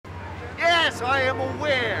Yes, I am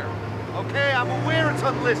aware. Okay, I'm aware it's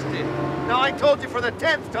unlisted. Now, I told you for the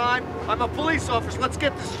 10th time, I'm a police officer. Let's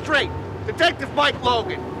get this straight. Detective Mike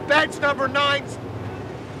Logan, badge number 9's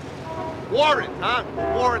warrant, huh?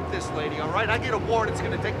 Warrant this lady, all right? I get a warrant, it's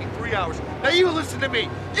gonna take me 3 hours. Now, you listen to me.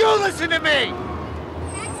 You listen to me!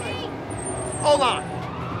 Taxi! Hold on.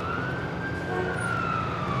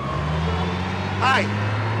 Hi.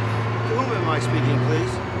 To whom am I speaking,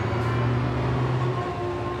 please?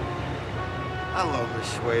 Hello, Miss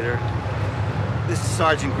Schwader. This is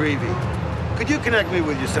Sergeant Greevey. Could you connect me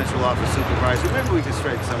with your central office supervisor? Maybe we can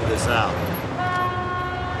straighten some of this out.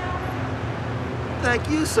 Thank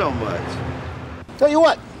you so much. Tell you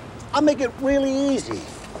what, I'll make it really easy.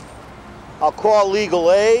 I'll call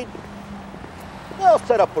legal aid. They'll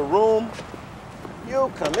set up a room.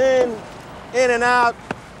 You come in and out,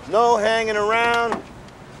 no hanging around.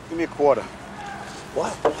 Give me a quarter.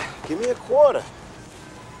 What? Give me a quarter.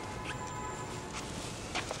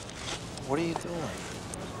 What are you doing?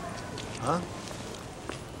 Huh?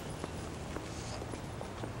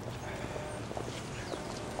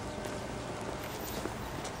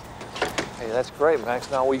 Hey, that's great, Max.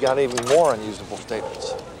 Now we got even more unusable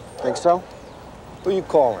statements. Think so? Who you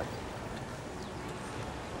calling?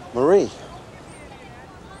 Marie.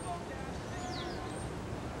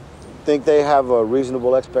 Think they have a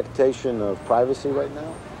reasonable expectation of privacy right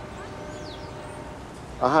now?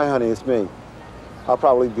 Hi, honey, it's me. I'll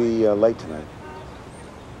probably be late tonight.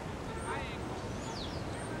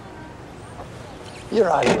 You're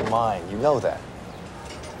out of your mind. You know that.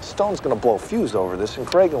 Stone's gonna blow a fuse over this, and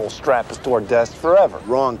Cragen will strap us to our desks forever.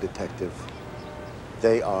 Wrong, detective.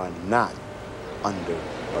 They are not under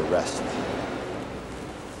arrest.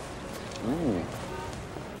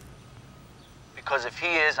 Because if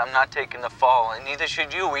he is, I'm not taking the fall, and neither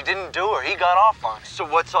should you. We didn't do her. He got off on it. So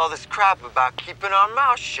what's all this crap about keeping our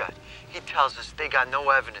mouths shut? He tells us they got no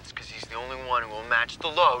evidence because he's the only one who will match the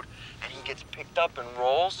load, and he gets picked up and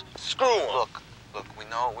rolls. Screw him. Look, we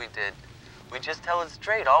know what we did. We just tell it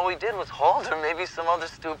straight. All we did was hold her, maybe some other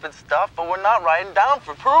stupid stuff, but we're not writing down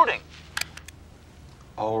for pruding.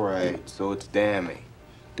 All right, so it's damning.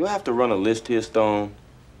 Do I have to run a list here, Stone?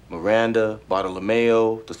 Miranda,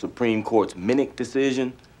 Bartolomeo, the Supreme Court's Minnick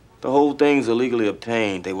decision. The whole thing's illegally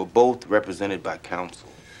obtained. They were both represented by counsel.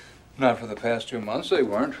 Not for the past 2 months, they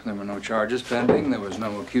weren't. There were no charges pending. There was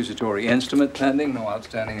no accusatory instrument pending, no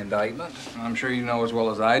outstanding indictment. I'm sure you know as well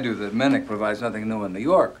as I do that Minnick provides nothing new in New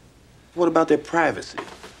York. What about their privacy?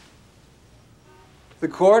 The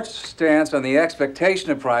court's stance on the expectation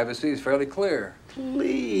of privacy is fairly clear.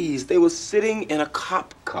 Please, they were sitting in a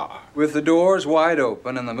cop car. With the doors wide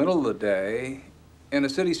open in the middle of the day in a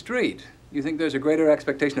city street. You think there's a greater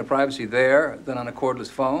expectation of privacy there than on a cordless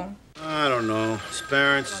phone? I don't know. His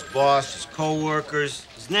parents, his boss, his co-workers,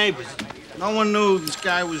 his neighbors. No one knew this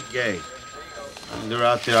guy was gay. They're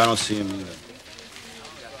out there. I don't see him either.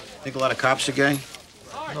 Think a lot of cops are gay?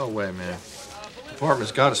 No way, man. The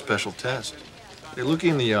department's got a special test. They look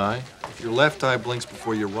you in the eye. If your left eye blinks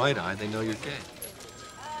before your right eye, they know you're gay.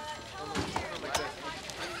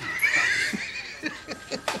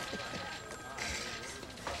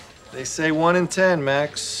 They say 1 in 10,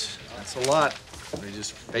 Max. That's a lot. They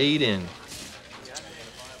just fade in.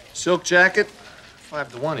 Silk jacket,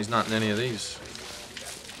 5 to 1. He's not in any of these.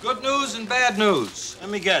 Good news and bad news. Let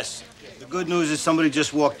me guess. The good news is somebody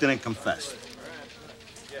just walked in and confessed.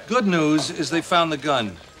 Good news is they found the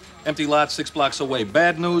gun. Empty lot 6 blocks away.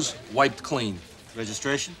 Bad news, wiped clean.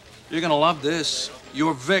 Registration? You're gonna love this.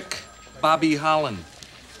 Your Vic, Bobby Holland.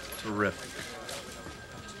 Terrific.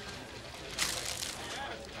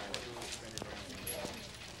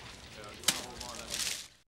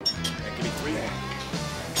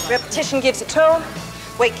 Repetition gives you tone,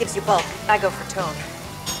 weight gives you bulk. I go for tone.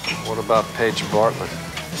 What about Paige Bartlett?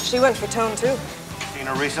 She went for tone, too. Seen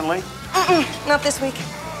her recently? Not this week.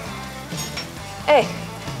 Hey,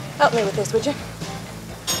 help me with this, would you?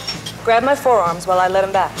 Grab my forearms while I let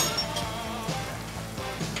him back.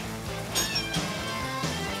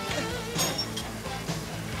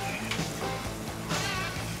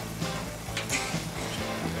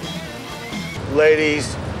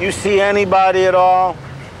 Ladies, you see anybody at all?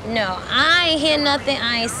 No, I ain't hear nothing,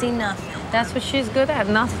 I ain't see nothing. That's what she's good at,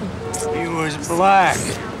 nothing. He was black.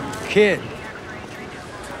 Kid.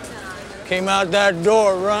 Came out that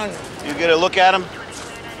door running. You get a look at him?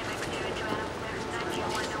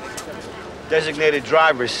 Designated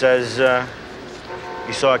driver says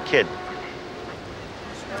he saw a kid.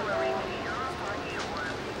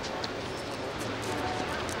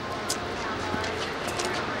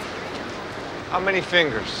 How many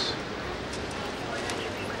fingers?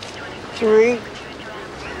 3.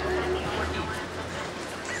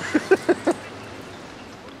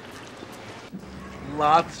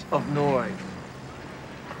 Lots of noise.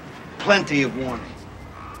 Plenty of warning.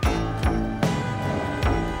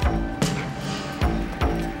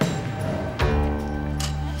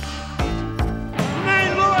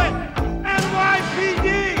 St. Louis, NYPD!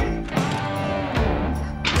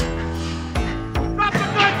 Drop the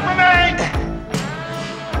gun for me!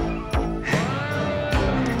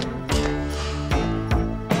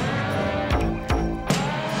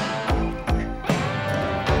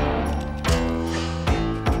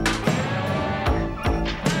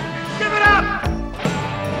 Give it up!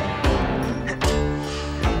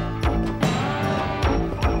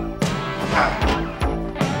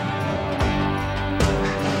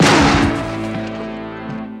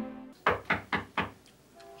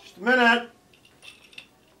 Just a minute.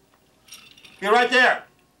 You're right there.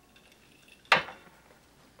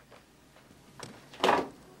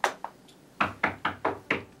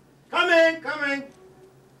 Coming.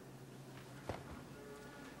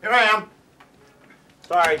 Here I am.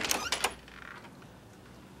 Sorry.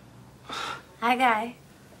 Hi, Guy.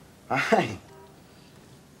 Hi.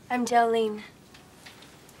 I'm Jolene.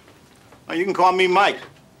 Oh, you can call me Mike.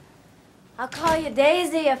 I'll call you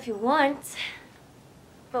Daisy if you want.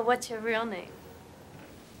 But what's your real name?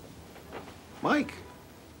 Mike.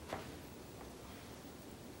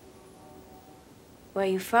 Where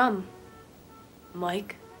you from,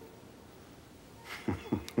 Mike?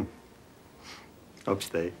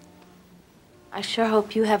 Upstate. I sure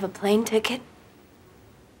hope you have a plane ticket.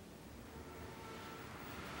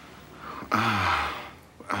 No,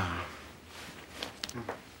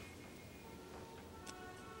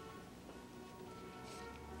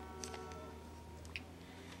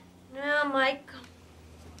 Mike.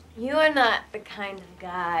 You are not the kind of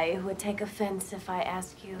guy who would take offense if I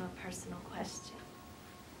ask you a personal question.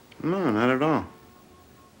 No, not at all.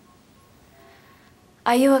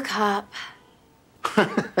 Are you a cop?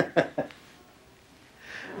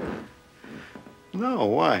 No,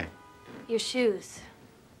 why? Your shoes.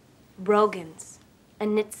 Brogans.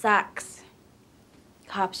 And knit socks.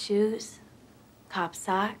 Cop shoes. Cop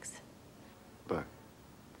socks. Look,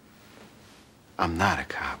 I'm not a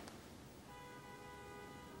cop.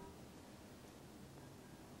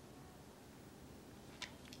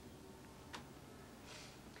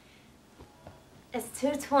 It's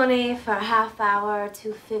 $2.20 for a half hour,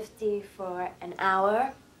 $2.50 for an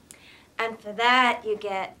hour. And for that, you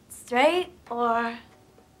get straight or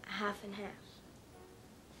half and half.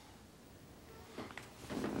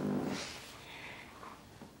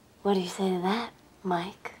 What do you say to that,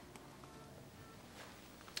 Mike?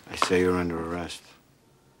 I say you're under arrest.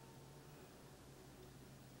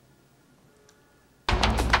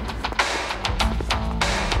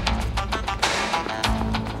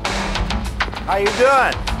 How you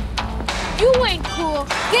doing? You ain't cool.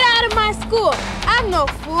 Get out of my school. I'm no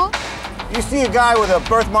fool. You see a guy with a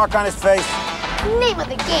birthmark on his face? Name of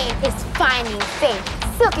the game is finding fame.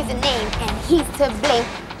 Silk is a name, and he's to blame.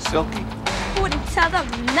 Silky. Wouldn't tell them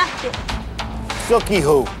nothing. Silky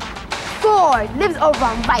who? Ford lives over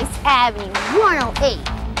on Vice Avenue, 108.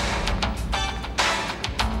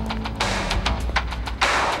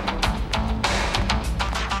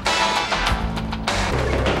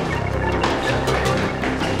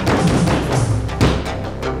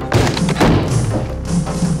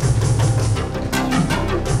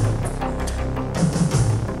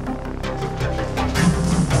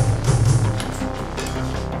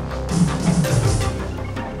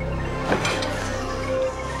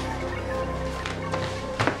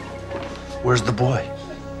 Where's the boy?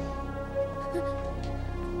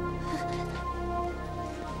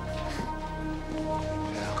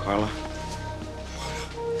 Carla,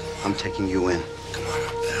 I'm taking you in. Come on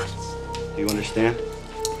up there. Do you understand?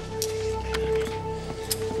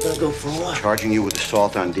 Gotta go for what? Charging you with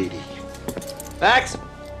assault on Dee Dee. Max?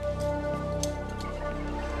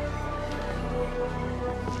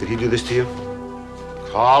 Did he do this to you?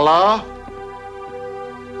 Carla?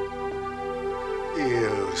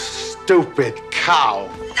 You stupid cow.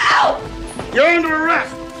 No! You're under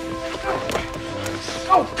arrest.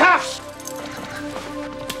 Oh, cops!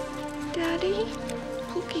 Daddy,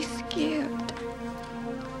 Pookie's scared.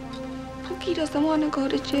 Pookie doesn't want to go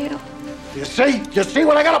to jail. You see? You see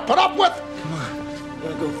what I gotta put up with? Come on.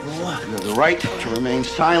 Gotta go for what? You have the right to remain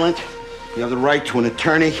silent. You have the right to an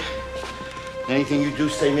attorney. Anything you do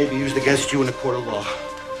say may be used against you in a court of law.